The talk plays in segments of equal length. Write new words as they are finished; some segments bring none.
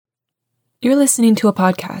You're listening to a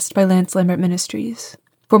podcast by Lance Lambert Ministries.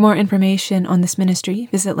 For more information on this ministry,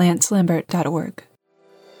 visit lancelambert.org.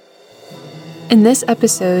 In this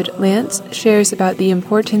episode, Lance shares about the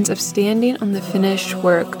importance of standing on the finished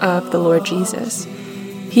work of the Lord Jesus.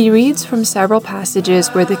 He reads from several passages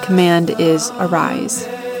where the command is arise.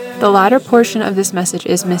 The latter portion of this message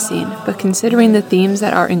is missing, but considering the themes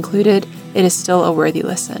that are included, it is still a worthy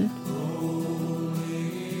listen.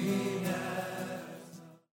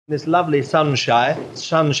 This lovely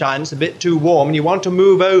sunshine's a bit too warm, and you want to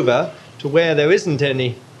move over to where there isn't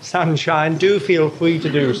any sunshine, do feel free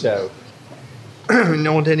to do so.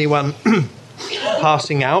 Don't want anyone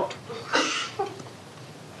passing out.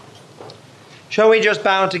 Shall we just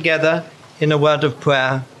bow together in a word of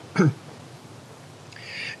prayer?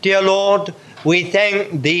 Dear Lord, we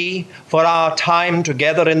thank Thee for our time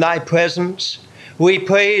together in Thy presence. We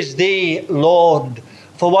praise Thee, Lord,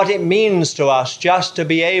 for what it means to us just to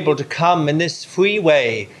be able to come in this free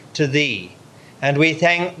way to Thee. And we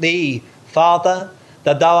thank Thee, Father,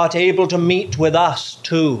 that Thou art able to meet with us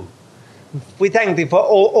too. We thank Thee for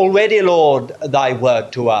already, Lord, Thy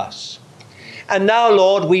word to us. And now,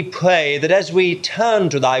 Lord, we pray that as we turn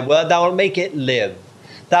to Thy word, Thou wilt make it live.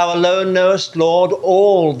 Thou alone knowest, Lord,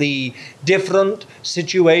 all the different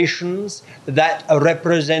situations that are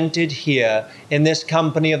represented here in this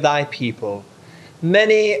company of Thy people.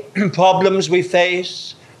 Many problems we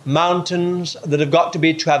face, mountains that have got to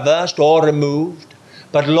be traversed or removed.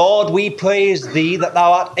 But Lord, we praise Thee that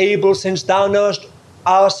Thou art able, since Thou knowest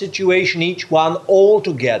our situation, each one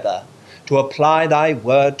altogether, to apply Thy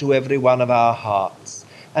word to every one of our hearts.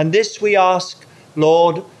 And this we ask,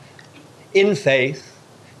 Lord, in faith,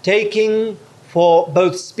 taking for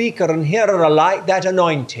both speaker and hearer alike that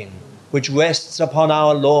anointing which rests upon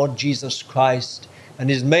our Lord Jesus Christ, and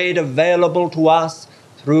is made available to us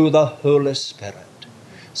through the Holy Spirit.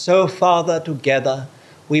 So, Father, together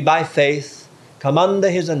we by faith come under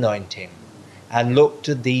His anointing and look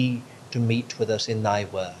to Thee to meet with us in Thy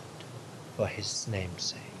word. For His name's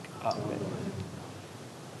sake. Amen.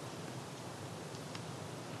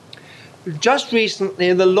 Just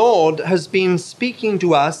recently, the Lord has been speaking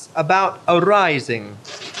to us about arising.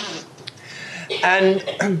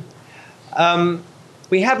 And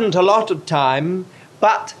we haven't a lot of time,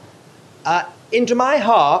 but into my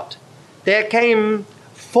heart there came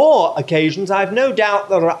 4 occasions, I've no doubt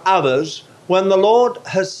there are others, when the Lord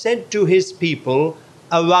has said to His people,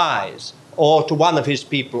 arise, or to one of His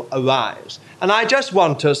people, arise. And I just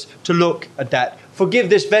want us to look at that. Forgive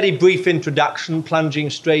this very brief introduction, plunging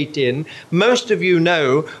straight in. Most of you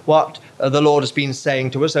know what the Lord has been saying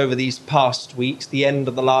to us over these past weeks, the end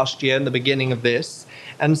of the last year and the beginning of this,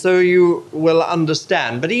 and so you will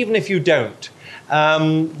understand. But even if you don't,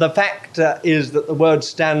 the fact is that the word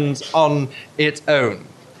stands on its own.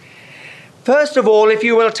 First of all, if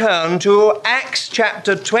you will turn to Acts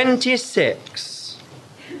chapter 26.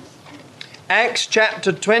 Acts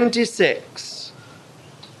chapter 26.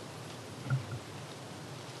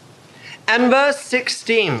 And verse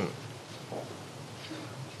 16.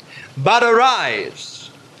 But arise,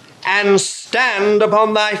 and stand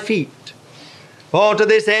upon thy feet. For to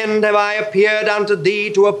this end have I appeared unto thee,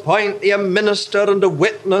 to appoint thee a minister and a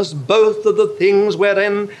witness both of the things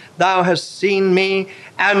wherein thou hast seen me,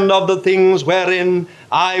 and of the things wherein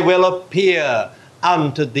I will appear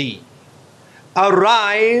unto thee.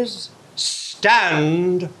 Arise,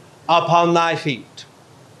 stand upon thy feet.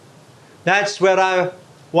 That's where I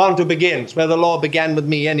want to begin. It's where the Lord began with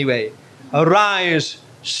me anyway. Arise,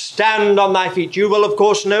 stand on thy feet. You will, of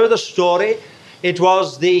course, know the story. It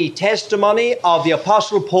was the testimony of the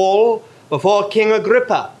Apostle Paul before King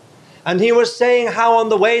Agrippa. And he was saying how on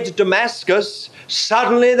the way to Damascus,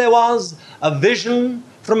 suddenly there was a vision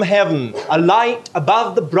from heaven, a light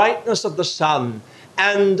above the brightness of the sun.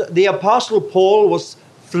 And the Apostle Paul was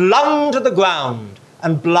flung to the ground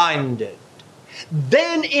and blinded.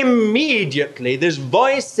 Then immediately this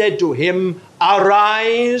voice said to him,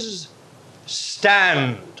 arise,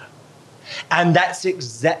 stand. And that's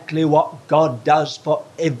exactly what God does for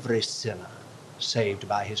every sinner saved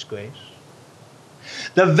by His grace.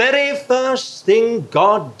 The very first thing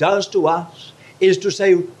God does to us is to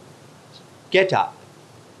say, get up,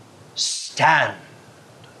 stand,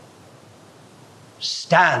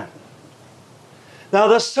 stand. Now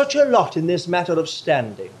there's such a lot in this matter of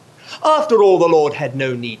standing. After all, the Lord had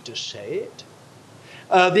no need to say it.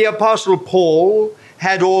 The Apostle Paul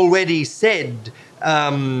had already said,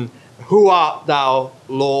 who art thou,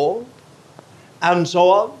 Lord? And so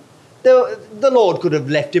on. The Lord could have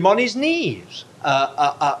left him on his knees,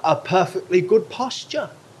 a perfectly good posture,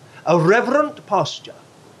 a reverent posture.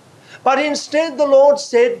 But instead the Lord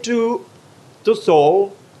said to to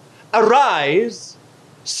Saul, "Arise,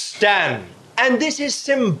 stand." And this is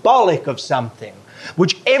symbolic of something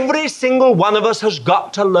which every single one of us has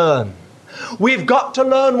got to learn. We've got to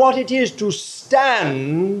learn what it is to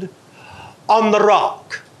stand on the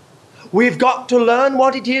rock. We've got to learn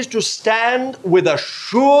what it is to stand with a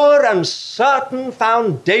sure and certain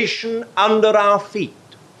foundation under our feet.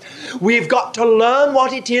 We've got to learn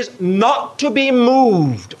what it is not to be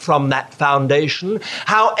moved from that foundation,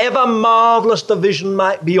 however marvelous the vision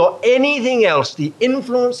might be or anything else, the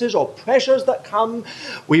influences or pressures that come.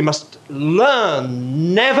 We must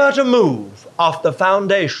learn never to move off the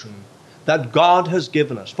foundation that God has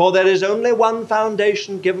given us. For there is only one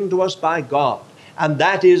foundation given to us by God, and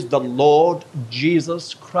that is the Lord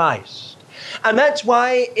Jesus Christ. And that's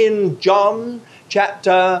why in John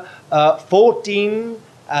chapter 14,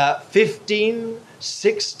 15,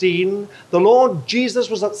 16, the Lord Jesus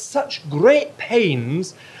was at such great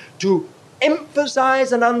pains to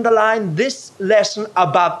emphasize and underline this lesson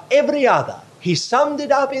above every other. He summed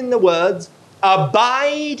it up in the words,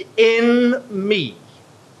 "Abide in me,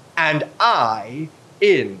 and I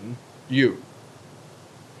in you."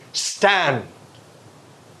 Stand.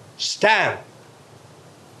 Stand.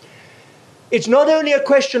 It's not only a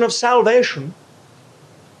question of salvation,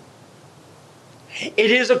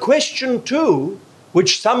 it is a question too,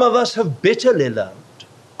 which some of us have bitterly learned,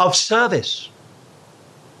 of service.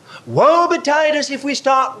 Woe betide us if we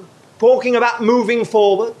start talking about moving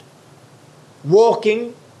forward,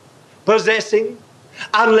 walking, possessing,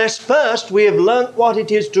 unless first we have learnt what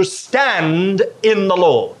it is to stand in the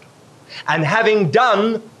Lord, and having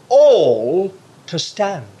done all, to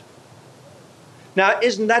stand. Now,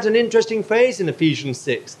 isn't that an interesting phrase in Ephesians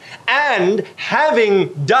 6? And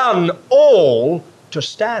having done all, to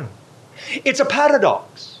stand. It's a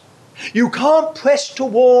paradox. You can't press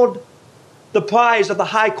toward the prize of the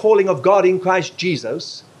high calling of God in Christ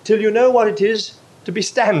Jesus till you know what it is to be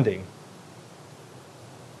standing.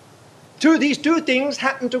 These two things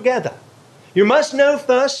happen together. You must know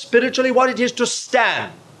first spiritually what it is to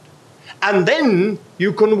stand, and then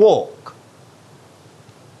you can walk.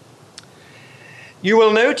 You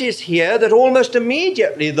will notice here that almost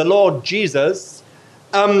immediately the Lord Jesus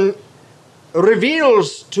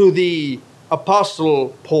reveals to the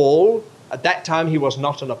Apostle Paul, at that time he was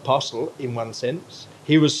not an apostle in one sense,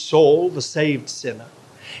 he was Saul, the saved sinner.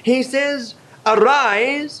 He says,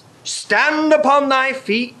 "Arise, stand upon thy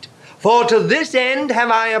feet, for to this end have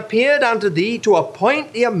I appeared unto thee, to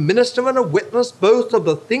appoint thee a minister and a witness both of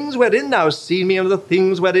the things wherein thou hast seen me and of the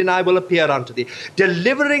things wherein I will appear unto thee,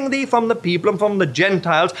 delivering thee from the people and from the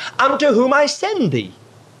Gentiles unto whom I send thee."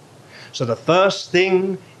 So the first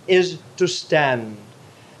thing is to stand.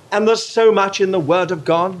 And there's so much in the Word of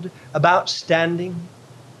God about standing.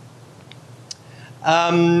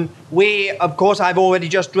 Of course, I've already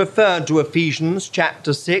just referred to Ephesians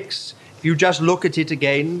chapter 6. If you just look at it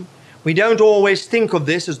again, we don't always think of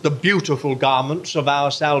this as the beautiful garments of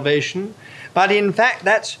our salvation, but in fact,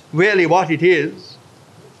 that's really what it is.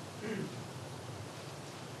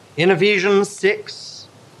 In Ephesians 6,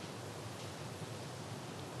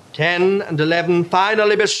 10 and 11,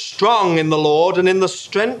 "Finally be strong in the Lord and in the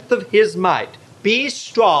strength of his might." Be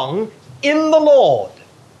strong in the Lord.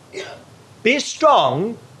 Be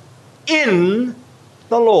strong in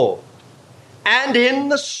the Lord and in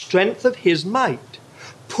the strength of his might.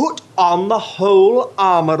 Put on the whole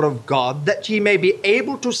armor of God, that ye may be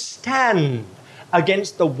able to stand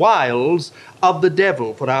against the wiles of the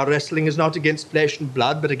devil. For our wrestling is not against flesh and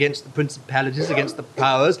blood, but against the principalities, against the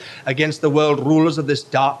powers, against the world rulers of this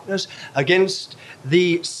darkness, against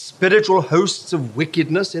the spiritual hosts of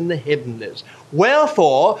wickedness in the heavenlies.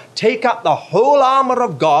 Wherefore, take up the whole armor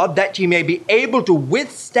of God, that ye may be able to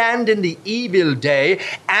withstand in the evil day,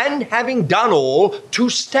 and having done all, to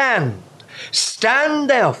stand. Stand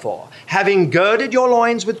therefore, having girded your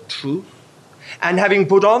loins with truth, and having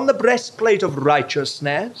put on the breastplate of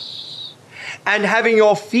righteousness, and having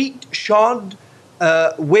your feet shod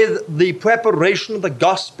with the preparation of the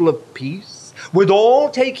gospel of peace, withal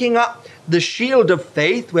taking up the shield of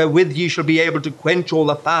faith, wherewith ye shall be able to quench all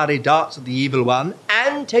the fiery darts of the evil one,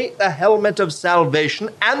 and take the helmet of salvation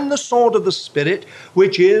and the sword of the Spirit,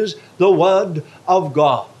 which is the word of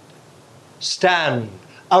God. Stand.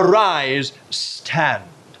 Arise, stand.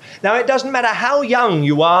 Now, it doesn't matter how young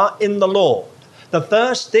you are in the Lord. The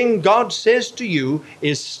first thing God says to you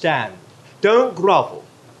is stand. Don't grovel.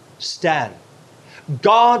 Stand.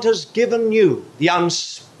 God has given you the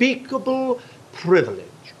unspeakable privilege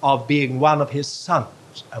of being one of his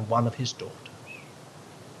sons and one of his daughters.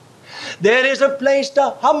 There is a place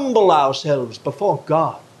to humble ourselves before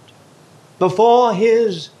God, before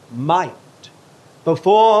his might,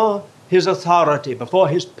 before his authority, before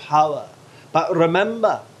his power. But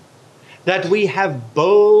remember that we have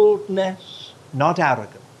boldness, not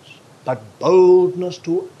arrogance, but boldness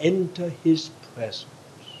to enter his presence.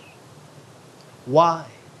 Why?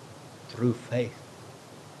 Through faith.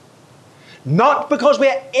 Not because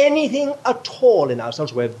we're anything at all in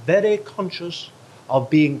ourselves. We're very conscious of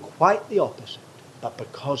being quite the opposite, but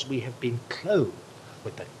because we have been clothed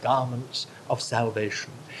with the garments of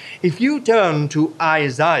salvation. If you turn to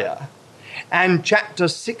Isaiah and chapter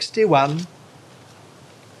 61,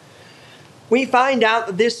 we find out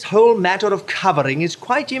that this whole matter of covering is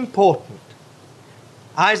quite important.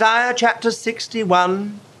 Isaiah chapter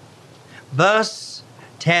 61, verse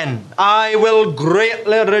 10. I will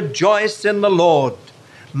greatly rejoice in the Lord.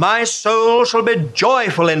 My soul shall be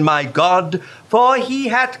joyful in my God, for he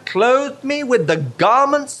hath clothed me with the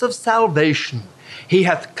garments of salvation. He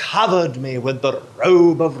hath covered me with the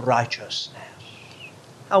robe of righteousness.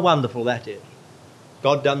 How wonderful that is.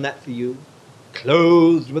 God done that for you.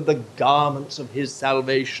 Clothed with the garments of his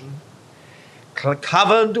salvation.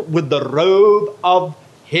 Covered with the robe of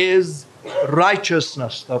his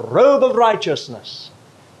righteousness. The robe of righteousness.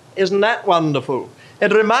 Isn't that wonderful?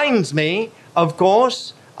 It reminds me, of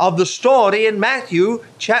course, of the story in Matthew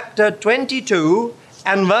chapter 22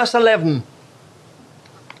 and verse 11.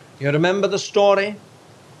 You remember the story?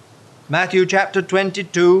 Matthew chapter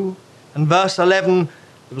 22 and verse 11.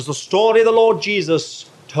 It was the story the Lord Jesus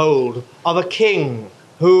told of a king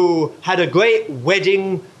who had a great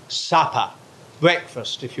wedding supper,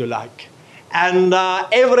 breakfast if you like. And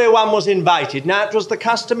everyone was invited. Now, it was the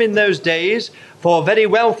custom in those days for very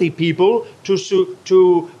wealthy people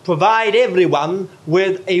to provide everyone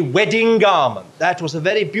with a wedding garment. That was a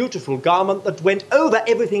very beautiful garment that went over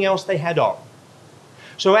everything else they had on.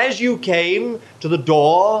 So as you came to the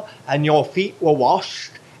door and your feet were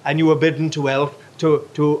washed and you were bidden to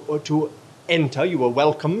enter, you were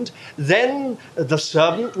welcomed, then the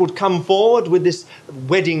servant would come forward with this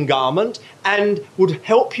wedding garment and would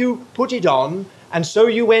help you put it on. And so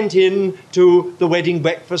you went in to the wedding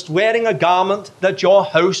breakfast wearing a garment that your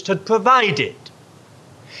host had provided.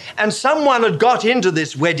 And someone had got into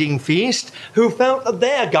this wedding feast who felt that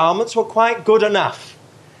their garments were quite good enough.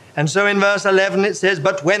 And so in verse 11 it says,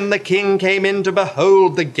 But when the king came in to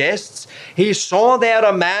behold the guests, he saw there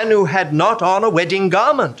a man who had not on a wedding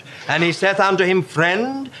garment. And he saith unto him,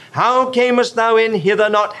 Friend, how camest thou in hither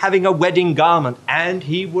not having a wedding garment? And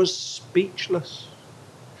he was speechless.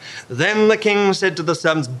 Then the king said to the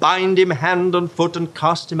servants, Bind him hand and foot and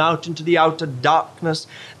cast him out into the outer darkness.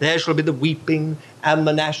 There shall be the weeping and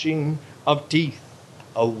the gnashing of teeth.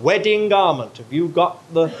 A wedding garment. Have you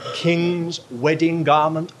got the king's wedding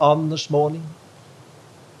garment on this morning?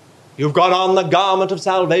 You've got on the garment of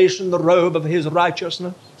salvation, the robe of his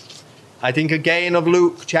righteousness. I think again of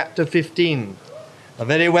Luke chapter 15, a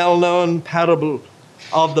very well-known parable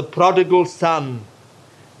of the prodigal son.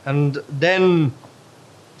 And then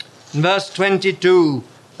in verse 22,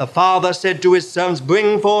 the father said to his sons,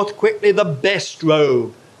 Bring forth quickly the best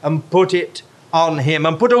robe and put it on him,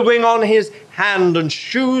 and put a ring on his hand and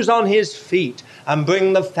shoes on his feet, and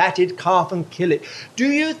bring the fatted calf and kill it. Do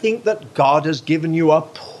you think that God has given you a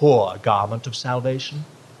poor garment of salvation?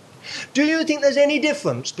 Do you think there's any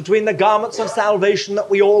difference between the garments of salvation that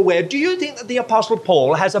we all wear? Do you think that the Apostle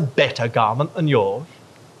Paul has a better garment than yours?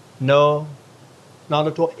 No, not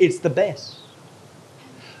at all. It's the best.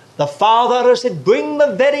 The Father has said, bring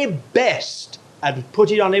the very best and put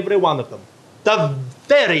it on every one of them. The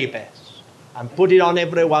very best. And put it on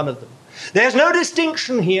every one of them. There's no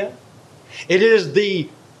distinction here. It is the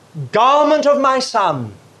garment of my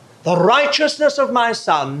Son, the righteousness of my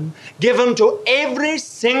Son, given to every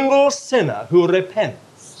single sinner who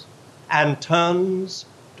repents and turns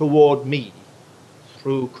toward me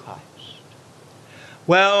through Christ.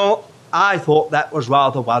 Well, I thought that was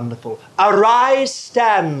rather wonderful. Arise,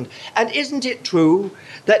 stand. And isn't it true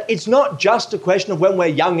that it's not just a question of when we're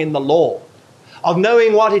young in the Lord, of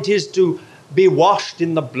knowing what it is to be washed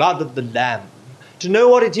in the blood of the Lamb, to know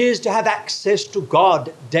what it is to have access to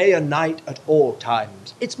God day and night at all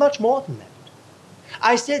times. It's much more than that.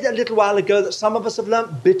 I said a little while ago that some of us have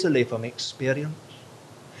learnt bitterly from experience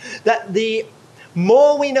that the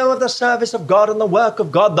more we know of the service of God and the work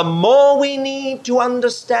of God, the more we need to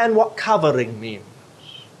understand what covering means.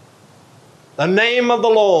 The name of the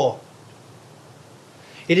Lord.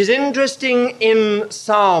 It is interesting in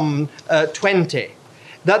Psalm 20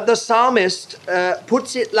 that the psalmist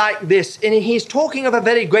puts it like this. And he's talking of a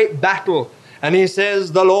very great battle. And he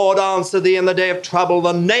says, The Lord answer thee in the day of trouble.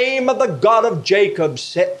 The name of the God of Jacob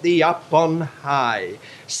set thee up on high.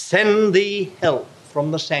 Send thee health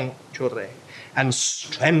from the sanctuary and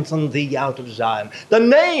strengthen thee out of Zion. The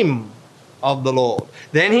name of the Lord.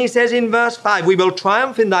 Then he says in verse 5, we will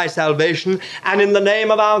triumph in thy salvation, and in the name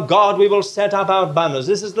of our God we will set up our banners.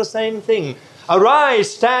 This is the same thing.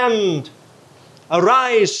 Arise, stand.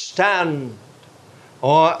 Arise, stand.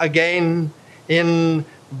 Or again in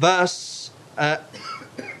verse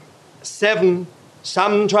 7,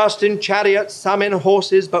 some trust in chariots, some in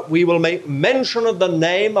horses, but we will make mention of the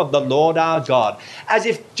name of the Lord our God. As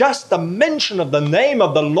if just the mention of the name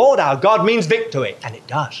of the Lord our God means victory. And it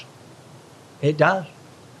does. It does.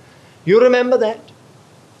 You remember that?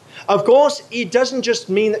 Of course, it doesn't just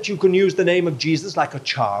mean that you can use the name of Jesus like a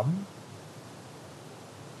charm.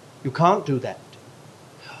 You can't do that.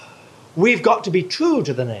 We've got to be true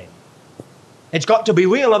to the name. It's got to be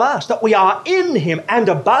real of us, that we are in him and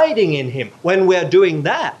abiding in him. When we're doing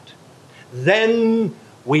that, then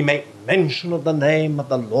we make mention of the name of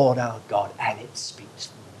the Lord our God, and it speaks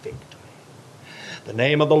victory. The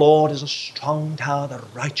name of the Lord is a strong tower, the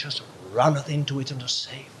righteous runneth into it and are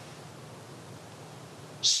safe.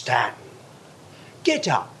 Stand. Get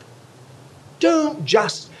up. Don't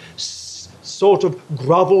just sort of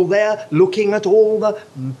grovel there, looking at all the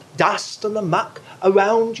dust and the muck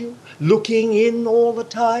around you, looking in all the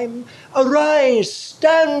time. Arise,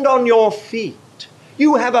 stand on your feet.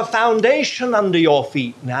 You have a foundation under your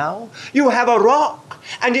feet now. You have a rock.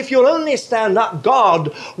 And if you'll only stand up,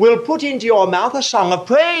 God will put into your mouth a song of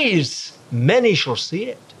praise. Many shall see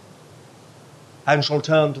it and shall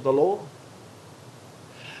turn to the Lord.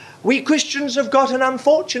 We Christians have got an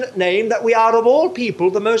unfortunate name that we are of all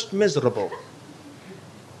people the most miserable.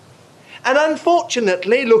 And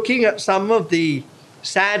unfortunately, looking at some of the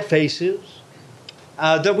sad faces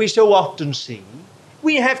that we so often see,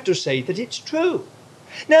 we have to say that it's true.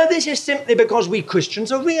 Now, this is simply because we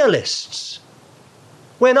Christians are realists.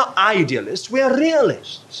 We're not idealists, we're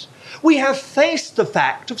realists. We have faced the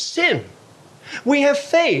fact of sin. We have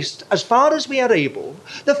faced, as far as we are able,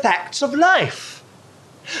 the facts of life.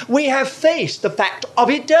 We have faced the fact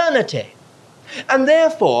of eternity. And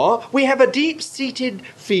therefore, we have a deep-seated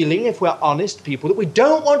feeling, if we're honest people, that we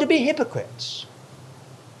don't want to be hypocrites.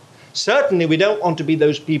 Certainly, we don't want to be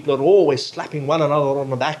those people that are always slapping one another on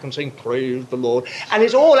the back and saying, praise the Lord. And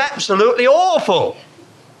it's all absolutely awful.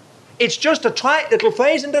 It's just a trite little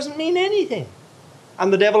phrase and doesn't mean anything.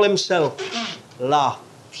 And the devil himself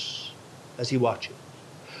laughs as he watches.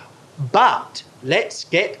 But let's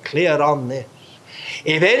get clear on this.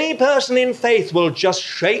 If any person in faith will just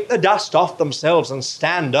shake the dust off themselves and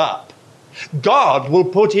stand up, God will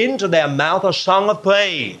put into their mouth a song of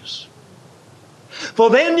praise. For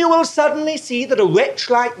then you will suddenly see that a wretch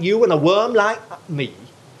like you and a worm like me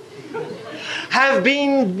have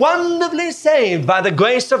been wonderfully saved by the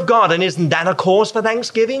grace of God. And isn't that a cause for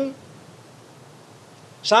thanksgiving?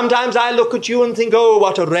 Sometimes I look at you and think, oh,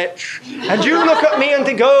 what a wretch. And you look at me and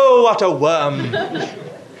think, oh, what a worm.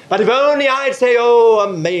 But if only I'd say, oh,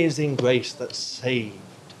 amazing grace that saved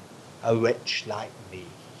a wretch like me.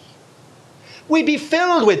 We'd be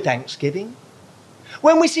filled with thanksgiving.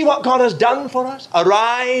 When we see what God has done for us,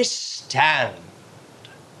 arise, stand.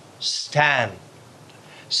 Stand.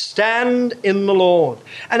 Stand in the Lord.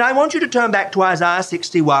 And I want you to turn back to Isaiah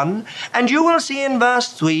 61, and you will see in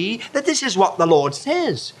verse 3 that this is what the Lord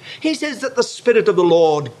says. He says that the Spirit of the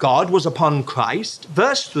Lord God was upon Christ,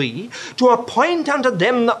 verse 3, to appoint unto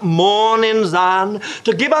them that mourn in Zion,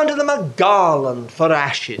 to give unto them a garland for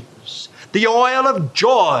ashes, the oil of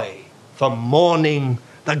joy for mourning,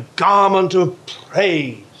 the garment of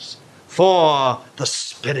praise for the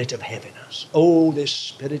spirit of heaviness. Oh, this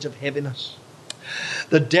spirit of heaviness.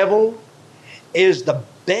 The devil is the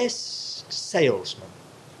best salesman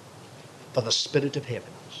for the spirit of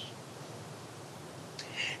heaviness.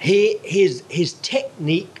 His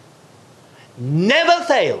technique never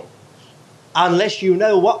fails unless you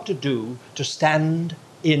know what to do to stand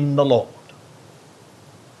in the Lord.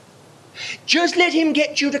 Just let him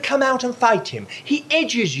get you to come out and fight him. He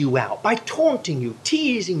edges you out by taunting you,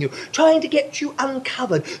 teasing you, trying to get you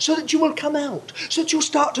uncovered so that you will come out, so that you'll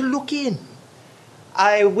start to look in.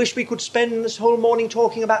 I wish we could spend this whole morning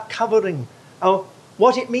talking about covering,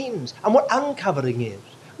 what it means and what uncovering is.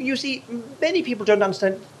 You see, many people don't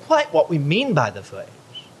understand quite what we mean by the phrase.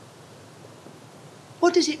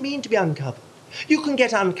 What does it mean to be uncovered? You can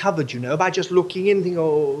get uncovered, you know, by just looking in and thinking,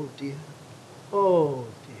 oh dear,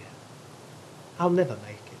 I'll never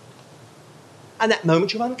make it. And that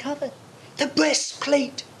moment you're uncovered. The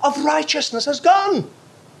breastplate of righteousness has gone.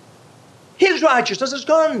 His righteousness has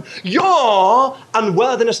gone. Your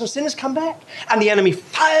unworthiness and sin has come back. And the enemy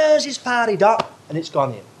fires his fiery dart and it's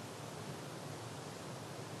gone in.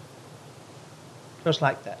 Just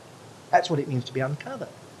like that. That's what it means to be uncovered.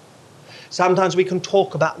 Sometimes we can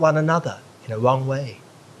talk about one another in a wrong way,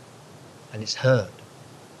 and it's heard.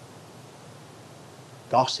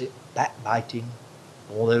 Gossip, backbiting,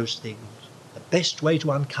 all those things. The best way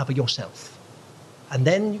to uncover yourself. And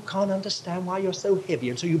then you can't understand why you're so heavy,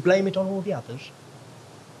 and so you blame it on all the others.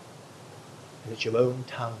 And it's your own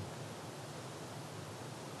tongue.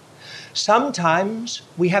 Sometimes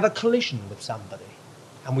we have a collision with somebody,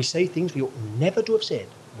 and we say things we ought never to have said,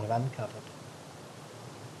 and we're uncovered.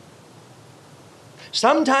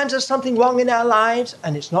 Sometimes there's something wrong in our lives,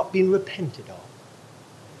 and it's not been repented of.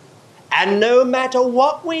 And no matter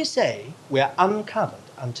what we say, we're uncovered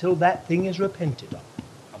until that thing is repented of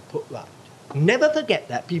and put right. Never forget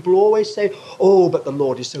that. People always say, oh, but the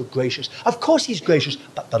Lord is so gracious. Of course he's gracious,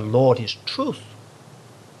 but the Lord is truth.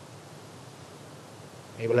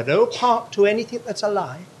 He will have no part to anything that's a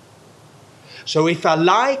lie. So if a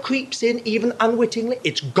lie creeps in, even unwittingly,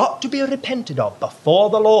 it's got to be repented of before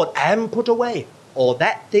the Lord and put away, or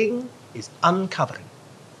that thing is uncovering.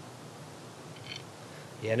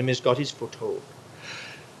 The enemy's got his foothold.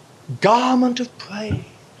 Garment of praise.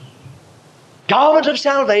 Garment of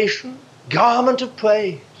salvation. Garment of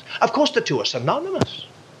praise. Of course, the two are synonymous.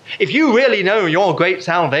 If you really know your great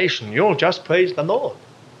salvation, you'll just praise the Lord.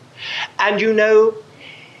 And you know,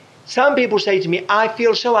 some people say to me, I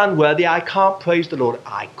feel so unworthy, I can't praise the Lord.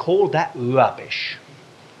 I call that rubbish.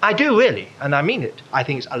 I do really, and I mean it. I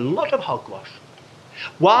think it's a lot of hogwash.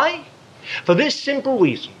 Why? For this simple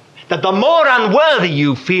reason, that the more unworthy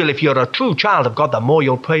you feel if you're a true child of God, the more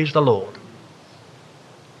you'll praise the Lord.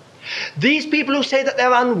 These people who say that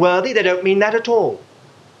they're unworthy, they don't mean that at all.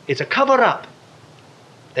 It's a cover-up.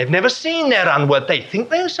 They've never seen their unworth. They think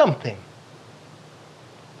they're something.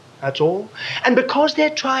 That's all. And because they're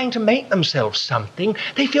trying to make themselves something,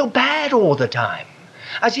 they feel bad all the time,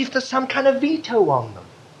 as if there's some kind of veto on them.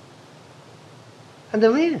 And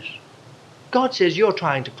there is. God says, you're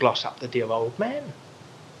trying to gloss up the dear old man.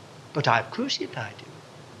 But I've crucified him.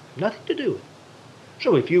 Nothing to do with it.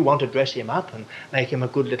 So if you want to dress him up and make him a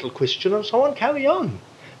good little Christian and so on, carry on.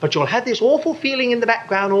 But you'll have this awful feeling in the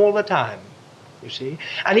background all the time, you see.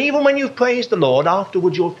 And even when you've praised the Lord,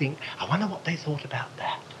 afterwards you'll think, I wonder what they thought about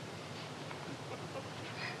that.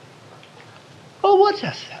 Oh, what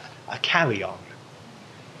a carry-on.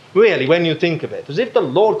 Really, when you think of it, as if the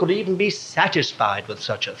Lord could even be satisfied with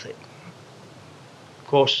such a thing. Of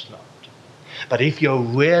course not. But if you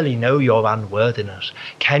really know your unworthiness,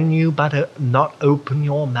 can you but not open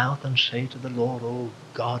your mouth and say to the Lord, oh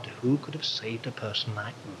God, who could have saved a person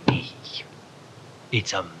like me?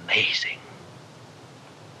 It's amazing.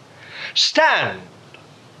 Stand.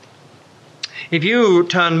 If you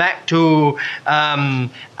turn back to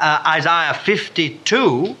Isaiah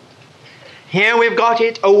 52, here we've got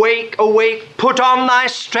it, awake, awake, put on thy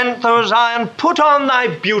strength, O Zion, put on thy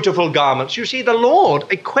beautiful garments. You see, the Lord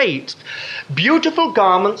equates beautiful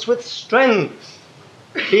garments with strength,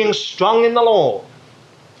 being strong in the Lord.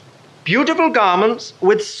 Beautiful garments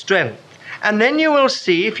with strength. And then you will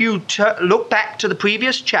see, if you look back to the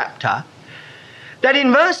previous chapter, that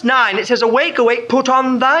in verse 9 it says, awake, awake, put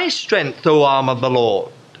on thy strength, O arm of the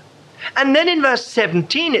Lord. And then in verse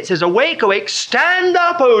 17 it says, awake, awake, stand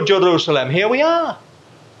up, O Jerusalem. Here we are.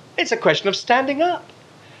 It's a question of standing up.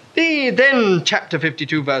 Then chapter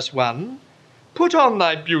 52 verse 1, put on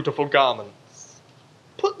thy beautiful garments.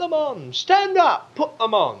 Put them on. Stand up. Put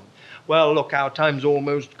them on. Well, look, our time's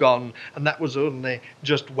almost gone, and that was only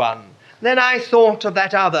just one. Then I thought of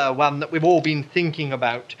that other one that we've all been thinking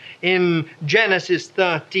about in Genesis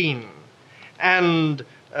 13. And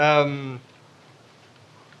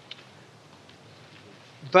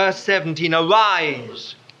verse 17,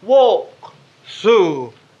 arise, walk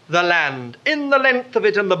through the land, in the length of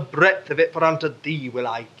it and the breadth of it, for unto thee will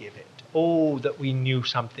I give it. Oh, that we knew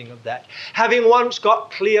something of that. Having once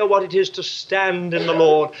got clear what it is to stand in the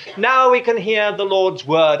Lord, now we can hear the Lord's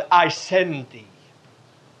word, I send thee.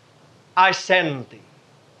 I send thee.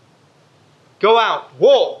 Go out,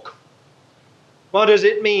 walk. What does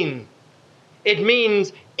it mean? It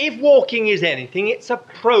means, if walking is anything, it's a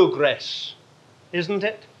progress, isn't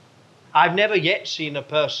it? I've never yet seen a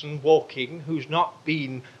person walking who's not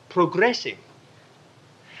been progressing.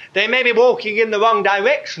 They may be walking in the wrong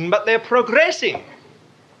direction, but they're progressing.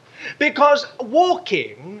 Because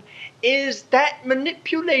walking is that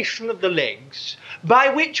manipulation of the legs by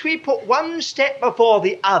which we put one step before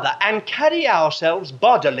the other and carry ourselves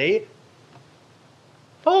bodily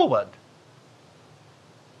forward.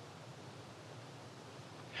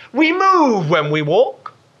 We move when we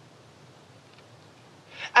walk.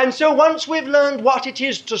 And so once we've learned what it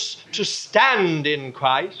is to stand in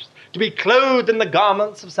Christ, to be clothed in the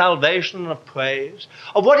garments of salvation and of praise,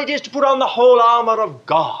 of what it is to put on the whole armour of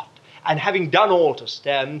God, and having done all to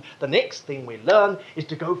stand, the next thing we learn is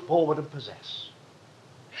to go forward and possess.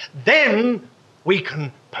 Then we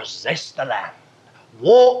can possess the land.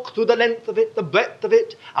 Walk through the length of it, the breadth of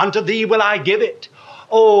it, unto thee will I give it.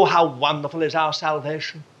 Oh, how wonderful is our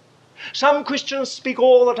salvation. Some Christians speak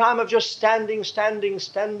all the time of just standing, standing,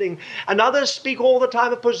 standing, and others speak all the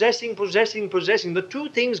time of possessing, possessing, possessing. The two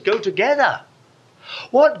things go together.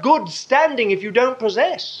 What good standing if you don't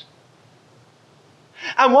possess?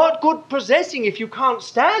 And what good possessing if you can't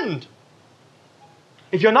stand?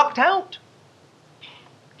 If you're knocked out?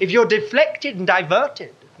 If you're deflected and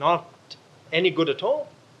diverted? Not any good at all.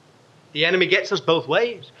 The enemy gets us both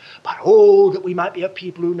ways. But oh, that we might be a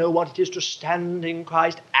people who know what it is to stand in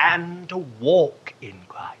Christ and to walk in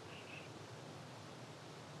Christ.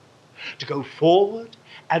 To go forward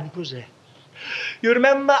and possess. You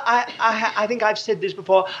remember, I think I've said this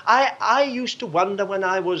before, I used to wonder when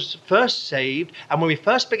I was first saved and when we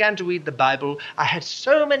first began to read the Bible, I had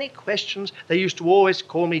so many questions. They used to always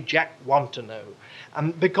call me Jack Want-to-Know.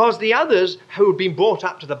 Because the others who had been brought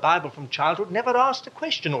up to the Bible from childhood never asked a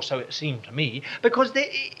question, or so it seemed to me, because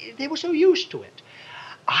they were so used to it.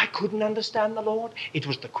 I couldn't understand the Lord. It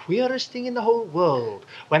was the queerest thing in the whole world.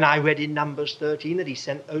 When I read in Numbers 13 that he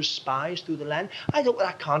sent those spies through the land, I thought, well,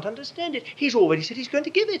 I can't understand it. He's already said he's going to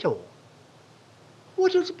give it all.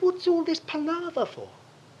 What's all this palaver for?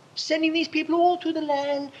 Sending these people all through the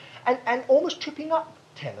land and almost tripping up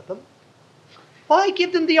 10 of them. Why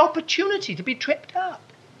give them the opportunity to be tripped up?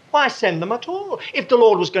 Why send them at all? If the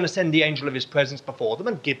Lord was going to send the angel of his presence before them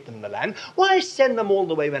and give them the land, why send them all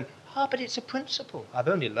the way when, but it's a principle. I've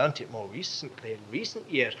only learnt it more recently, in recent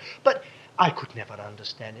years. But I could never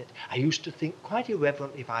understand it. I used to think quite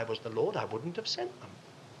irreverently, if I was the Lord, I wouldn't have sent them.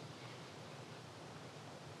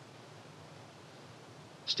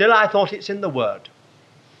 Still, I thought it's in the Word.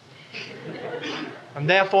 And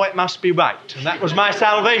therefore it must be right. And that was my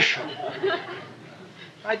salvation.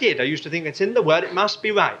 I did. I used to think it's in the Word, it must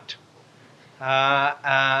be right.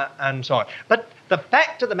 And so on. But the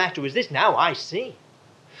fact of the matter is this, now I see.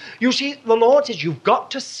 You see, the Lord says you've got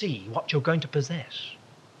to see what you're going to possess.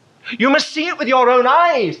 You must see it with your own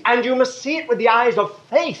eyes, and you must see it with the eyes of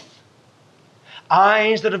faith.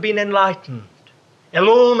 Eyes that have been enlightened,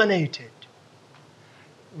 illuminated.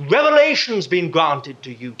 Revelation's been granted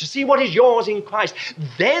to you to see what is yours in Christ.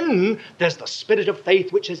 Then there's the spirit of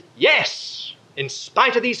faith which says, yes, in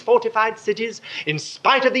spite of these fortified cities, in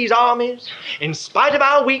spite of these armies, in spite of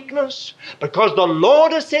our weakness, because the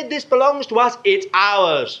Lord has said this belongs to us, it's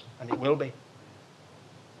ours, and it will be.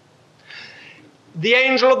 The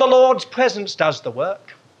angel of the Lord's presence does the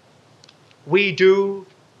work. We do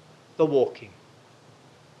the walking.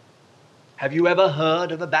 Have you ever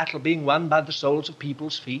heard of a battle being won by the soles of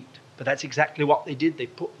people's feet? But that's exactly what they did. They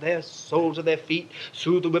put their soles of their feet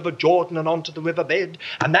through the river Jordan and onto the riverbed,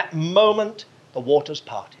 and that moment the waters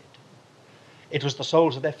parted. It was the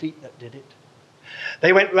soles of their feet that did it.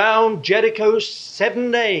 They went round Jericho 7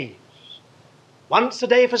 days. Once a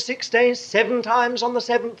day for 6 days, 7 times on the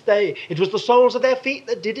 7th day. It was the soles of their feet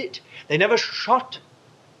that did it. They never shot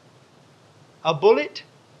a bullet.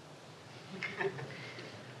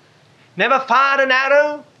 Never fired an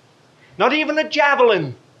arrow. Not even a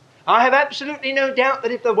javelin. I have absolutely no doubt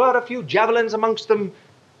that if there were a few javelins amongst them,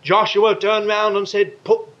 Joshua turned round and said,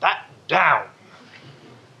 put that down.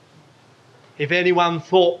 If anyone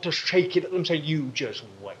thought to shake it at them, say, you just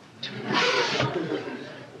wait.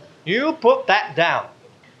 You put that down.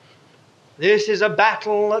 This is a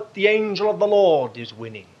battle that the angel of the Lord is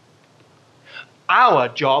winning. Our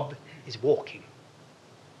job is walking.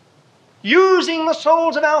 Using the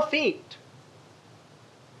soles of our feet.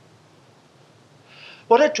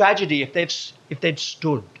 What a tragedy if they'd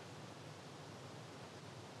stood.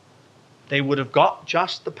 They would have got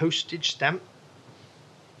just the postage stamp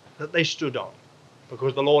that they stood on,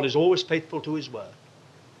 because the Lord is always faithful to his word.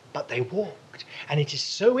 But they walked, and it is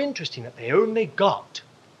so interesting that they only got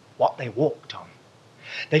what they walked on.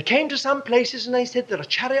 They came to some places and they said, there are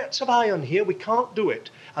chariots of iron here, we can't do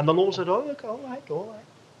it. And the Lord said, oh, look, all right.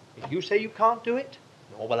 If you say you can't do it,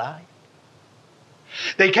 nor will I.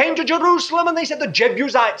 They came to Jerusalem and they said, the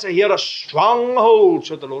Jebusites are here, a stronghold.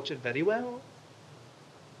 So the Lord said, very well.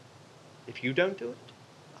 If you don't do it,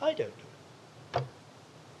 I don't do it.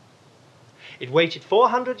 It waited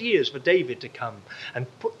 400 years for David to come and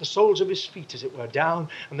put the soles of his feet, as it were, down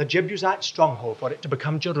on the Jebusite stronghold for it to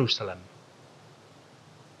become Jerusalem.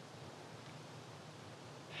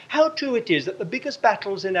 How true it is that the biggest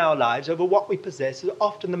battles in our lives over what we possess is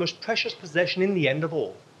often the most precious possession in the end of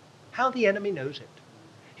all. How the enemy knows it.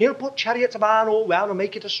 He'll put chariots of iron all round and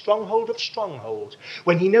make it a stronghold of strongholds,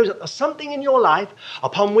 when he knows that there's something in your life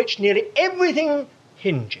upon which nearly everything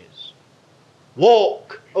hinges.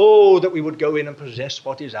 Walk, oh, that we would go in and possess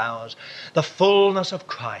what is ours, the fullness of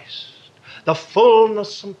Christ, the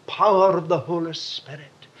fullness and power of the Holy Spirit,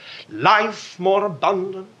 life more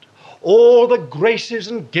abundant, all the graces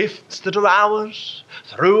and gifts that are ours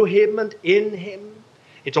through him and in him.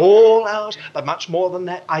 It's all ours, but much more than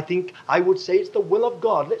that. I would say it's the will of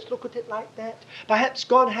God. Let's look at it like that. Perhaps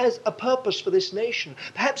God has a purpose for this nation.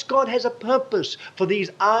 Perhaps God has a purpose for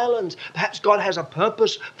these islands. Perhaps God has a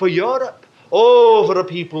purpose for Europe. Oh, for a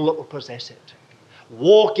people that will possess it.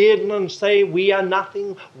 Walk in and say, we are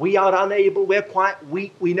nothing, we are unable, we're quite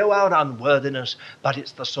weak, we know our unworthiness, but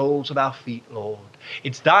it's the soles of our feet, Lord.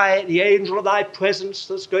 It's the angel of thy presence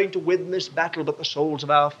that's going to win this battle, but the soles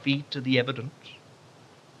of our feet are the evidence.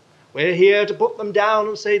 We're here to put them down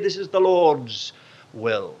and say, this is the Lord's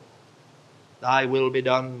will. Thy will be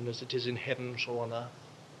done as it is in heaven, so on earth.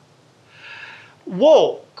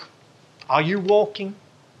 Walk. Are you walking?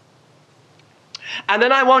 And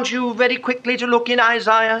then I want you very quickly to look in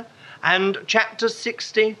Isaiah and chapter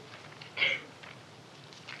 60.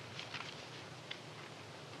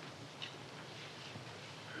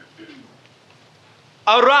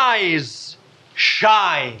 Arise,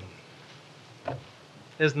 shine.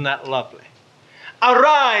 Isn't that lovely?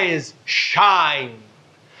 Arise, shine,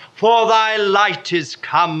 for thy light is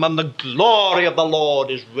come, and the glory of the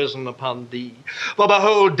Lord is risen upon thee. For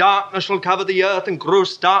behold, darkness shall cover the earth, and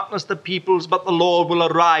gross darkness the peoples, but the Lord will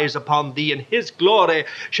arise upon thee, and his glory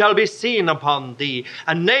shall be seen upon thee.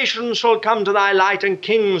 And nations shall come to thy light, and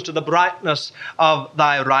kings to the brightness of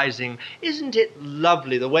thy rising. Isn't it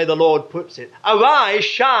lovely the way the Lord puts it? Arise,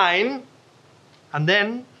 shine, and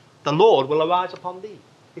then the Lord will arise upon thee.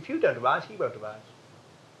 If you don't arise, he won't arise.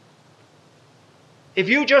 If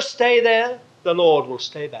you just stay there, the Lord will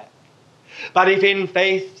stay back. But if in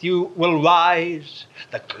faith you will rise,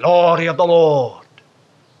 the glory of the Lord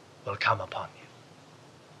will come upon you.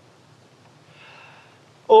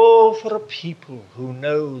 Oh, for a people who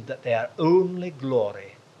know that their only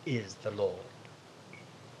glory is the Lord.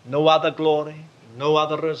 No other glory, no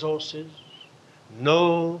other resources,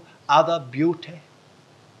 no other beauty,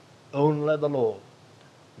 only the Lord,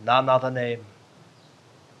 none other name.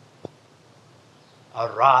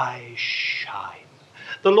 Arise, shine.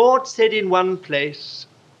 The Lord said in one place,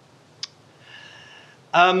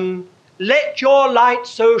 let your light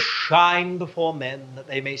so shine before men that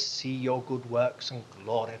they may see your good works and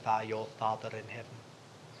glorify your Father in heaven.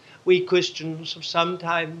 We Christians have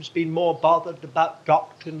sometimes been more bothered about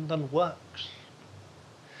doctrine than works.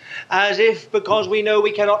 As if because we know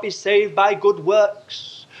we cannot be saved by good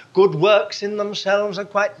works in themselves are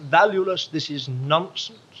quite valueless. This is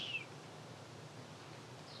nonsense.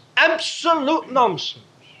 Absolute nonsense.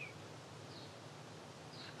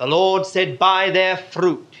 The Lord said, by their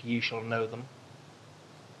fruit ye shall know them.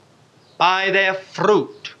 By their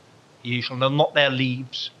fruit ye shall know them, not their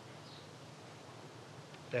leaves.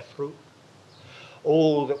 Their fruit.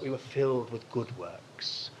 Oh, that we were filled with good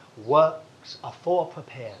works. Works are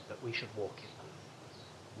foreprepared that we should walk in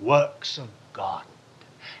them. Works of God.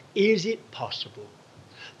 Is it possible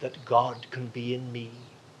that God can be in me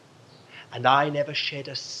and I never shed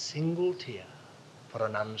a single tear for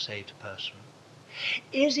an unsaved person?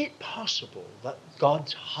 Is it possible that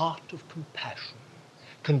God's heart of compassion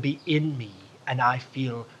can be in me and I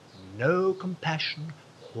feel no compassion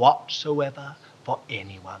whatsoever for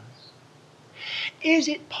anyone? Is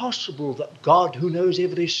it possible that God, who knows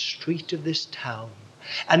every street of this town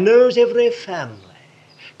and knows every family,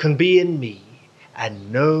 can be in me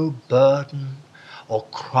and no burden or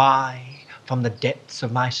cry from the depths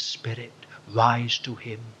of my spirit rise to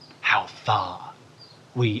him? How far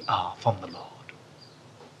we are from the Lord.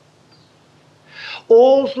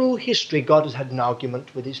 All through history, God has had an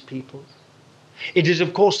argument with his people. It is,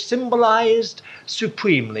 of course, symbolized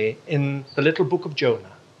supremely in the little book of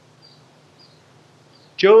Jonah.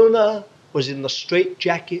 Jonah was in the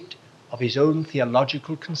straitjacket of his own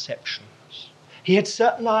theological conceptions. He had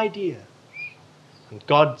certain ideas. And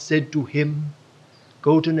God said to him,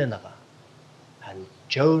 go to Nineveh. And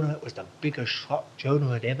Jonah, it was the biggest shock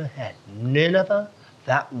Jonah had ever had. Nineveh,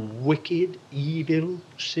 that wicked, evil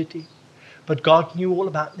city. But God knew all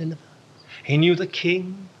about Nineveh. He knew the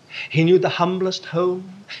king. He knew the humblest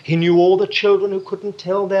home. He knew all the children who couldn't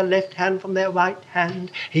tell their left hand from their right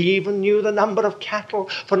hand. He even knew the number of cattle,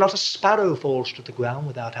 for not a sparrow falls to the ground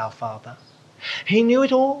without our Father. He knew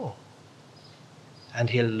it all. And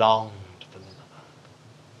he longed for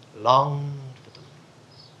Nineveh. Longed for them.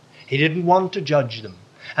 He didn't want to judge them,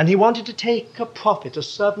 And he wanted to take a prophet, a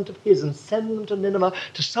servant of his, and send them to Nineveh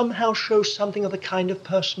to somehow show something of the kind of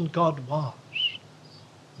person God was.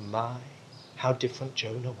 My, how different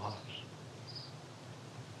Jonah was.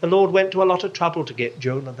 The Lord went to a lot of trouble to get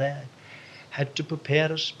Jonah there. Had to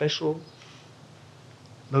prepare a special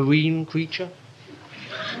marine creature.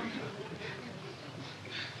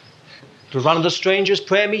 It was one of the strangest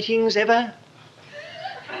prayer meetings ever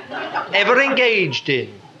engaged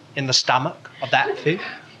in the stomach of that fish.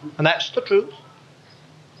 And that's the truth.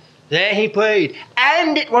 There he prayed.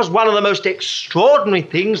 And it was one of the most extraordinary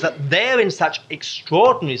things that there in such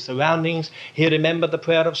extraordinary surroundings, he remembered the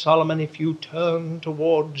prayer of Solomon, if you turn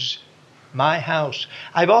towards my house.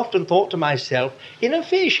 I've often thought to myself, in a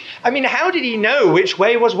fish, how did he know which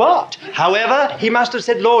way was what? However, he must have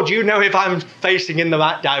said, Lord, you know if I'm facing in the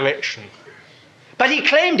right direction. But he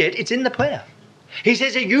claimed it. It's in the prayer. He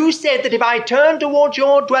says, you said that if I turn towards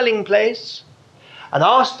your dwelling place and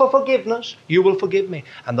ask for forgiveness, you will forgive me.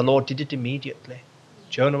 And the Lord did it immediately.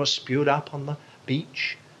 Jonah was spewed up on the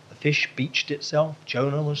beach. The fish beached itself.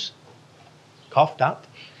 Jonah was coughed up.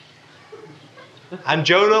 And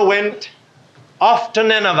Jonah went off to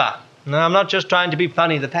Nineveh. Now, I'm not just trying to be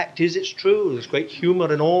funny. The fact is, it's true. There's great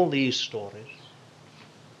humor in all these stories.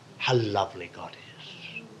 How lovely God is.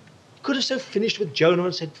 Could have so finished with Jonah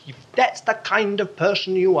and said, if that's the kind of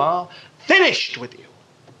person you are, finished with you.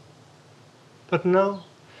 But no,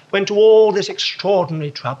 went to all this extraordinary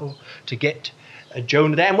trouble to get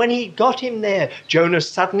Jonah there. And when he got him there, Jonah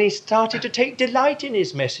suddenly started to take delight in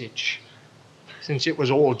his message, since it was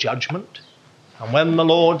all judgment. And when the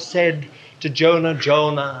Lord said to Jonah,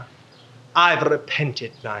 Jonah, I've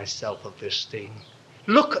repented myself of this thing.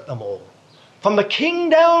 Look at them all. From the king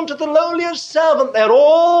down to the lowliest servant, they're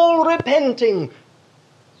all repenting,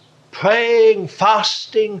 praying,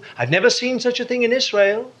 fasting. I've never seen such a thing in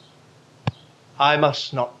Israel. I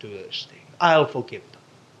must not do this thing. I'll forgive them.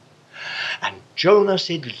 And Jonah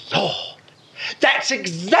said, Lord, that's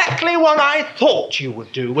exactly what I thought you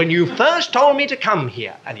would do when you first told me to come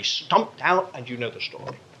here. And he stomped out, and you know the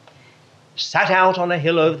story. Sat out on a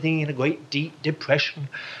hill over there in a great deep depression,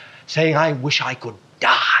 saying, I wish I could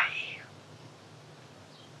die.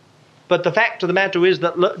 But the fact of the matter is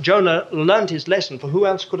that Jonah learned his lesson, for who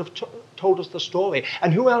else could have told us the story?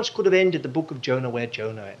 And who else could have ended the book of Jonah where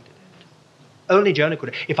Jonah ended? Only Jonah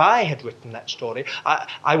could have. If I had written that story,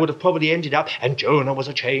 I would have probably ended up, and Jonah was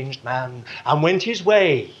a changed man and went his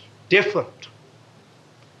way, different.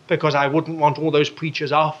 Because I wouldn't want all those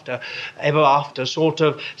preachers ever after, sort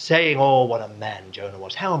of saying, oh, what a man Jonah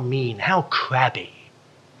was. How mean, how crabby,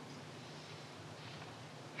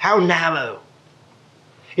 how narrow.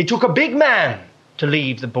 It took a big man to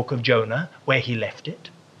leave the book of Jonah where he left it,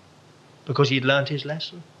 because he'd learned his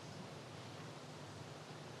lesson.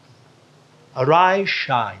 Arise,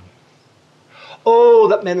 shine. Oh,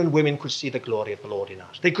 that men and women could see the glory of the Lord in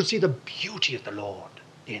us. They could see the beauty of the Lord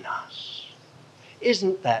in us.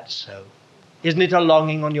 Isn't that so? Isn't it a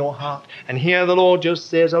longing on your heart? And here the Lord just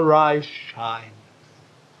says, arise, shine.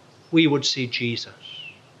 We would see Jesus.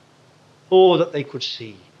 Oh, that they could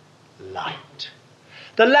see light.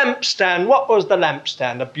 The lampstand, what was the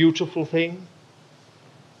lampstand? A beautiful thing?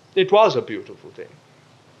 It was a beautiful thing.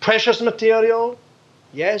 Precious material?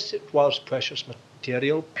 Yes, it was precious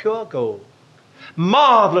material, pure gold.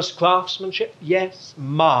 Marvelous craftsmanship? Yes,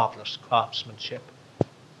 marvelous craftsmanship.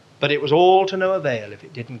 But it was all to no avail if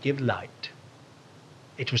it didn't give light.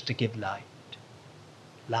 It was to give light.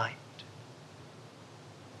 Light.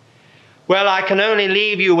 Well, I can only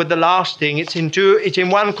leave you with the last thing. It's in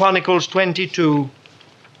 1 Chronicles 22.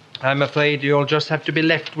 I'm afraid you'll just have to be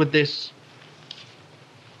left with this.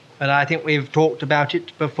 But I think we've talked about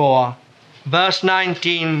it before. Verse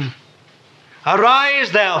 19,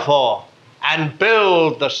 arise therefore and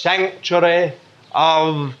build the sanctuary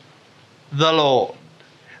of the Lord.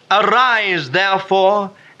 Arise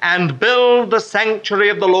therefore and build the sanctuary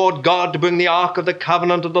of the Lord God to bring the ark of the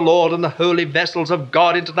covenant of the Lord and the holy vessels of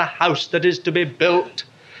God into the house that is to be built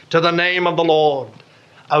to the name of the Lord.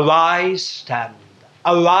 Arise, stand.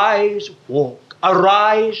 Arise, walk.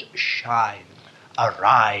 Arise, shine.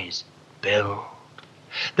 Arise, build.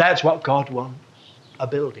 That's what God wants, a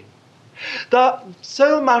building.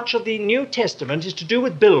 So much of the New Testament is to do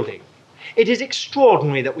with building. It is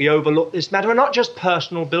extraordinary that we overlook this matter, and not just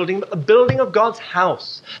personal building, but the building of God's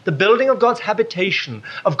house, the building of God's habitation,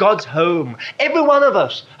 of God's home. Every one of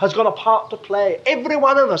us has got a part to play. Every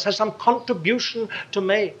one of us has some contribution to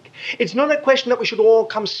make. It's not a question that we should all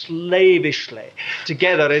come slavishly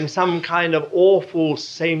together in some kind of awful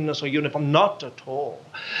sameness or uniform. Not at all.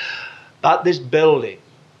 But this building,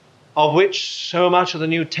 of which so much of the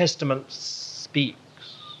New Testament speaks,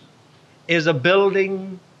 is a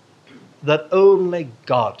building that only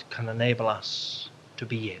God can enable us to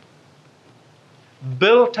be in.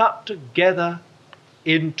 Built up together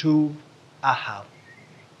into a house,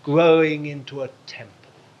 growing into a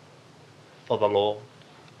temple for the Lord.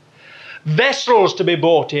 Vessels to be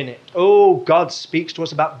brought in it. Oh, God speaks to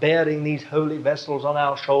us about bearing these holy vessels on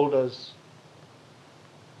our shoulders.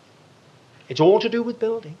 It's all to do with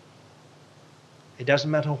building. It doesn't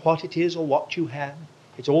matter what it is or what you have.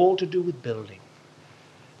 It's all to do with building.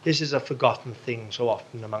 This is a forgotten thing so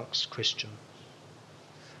often amongst Christians,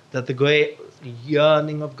 that the great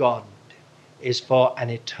yearning of God is for an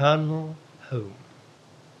eternal home,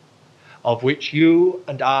 of which you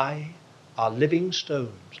and I are living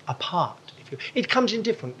stones, a part. It comes in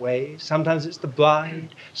different ways. Sometimes it's the bride,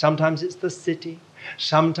 sometimes it's the city,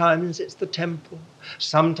 sometimes it's the temple,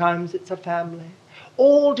 sometimes it's a family.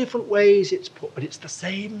 All different ways it's put, but it's the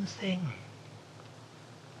same thing.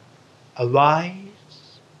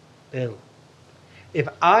 Arise, build. If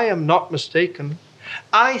I am not mistaken,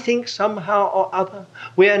 I think somehow or other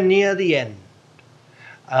we are near the end.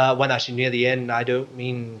 When I say near the end, I don't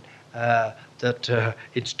mean that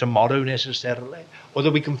it's tomorrow necessarily, or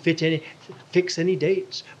that we can fix any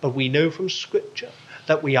dates, but we know from Scripture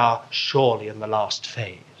that we are surely in the last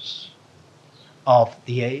phase of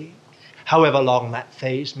the age, however long that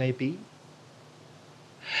phase may be.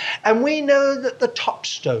 And we know that the top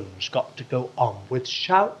stone's got to go on with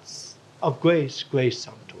shouts of grace, grace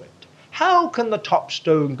unto it. How can the top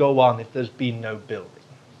stone go on if there's been no building?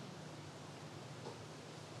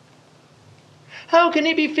 How can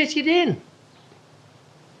it be fitted in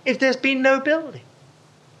if there's been no building?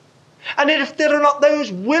 And if there are not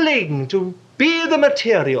those willing to be the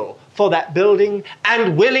material for that building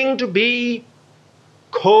and willing to be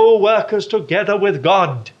co-workers together with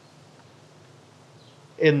God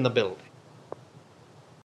in the building.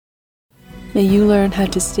 May you learn how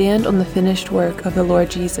to stand on the finished work of the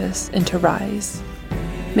Lord Jesus and to rise.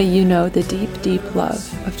 May you know the deep, deep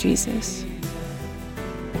love of Jesus.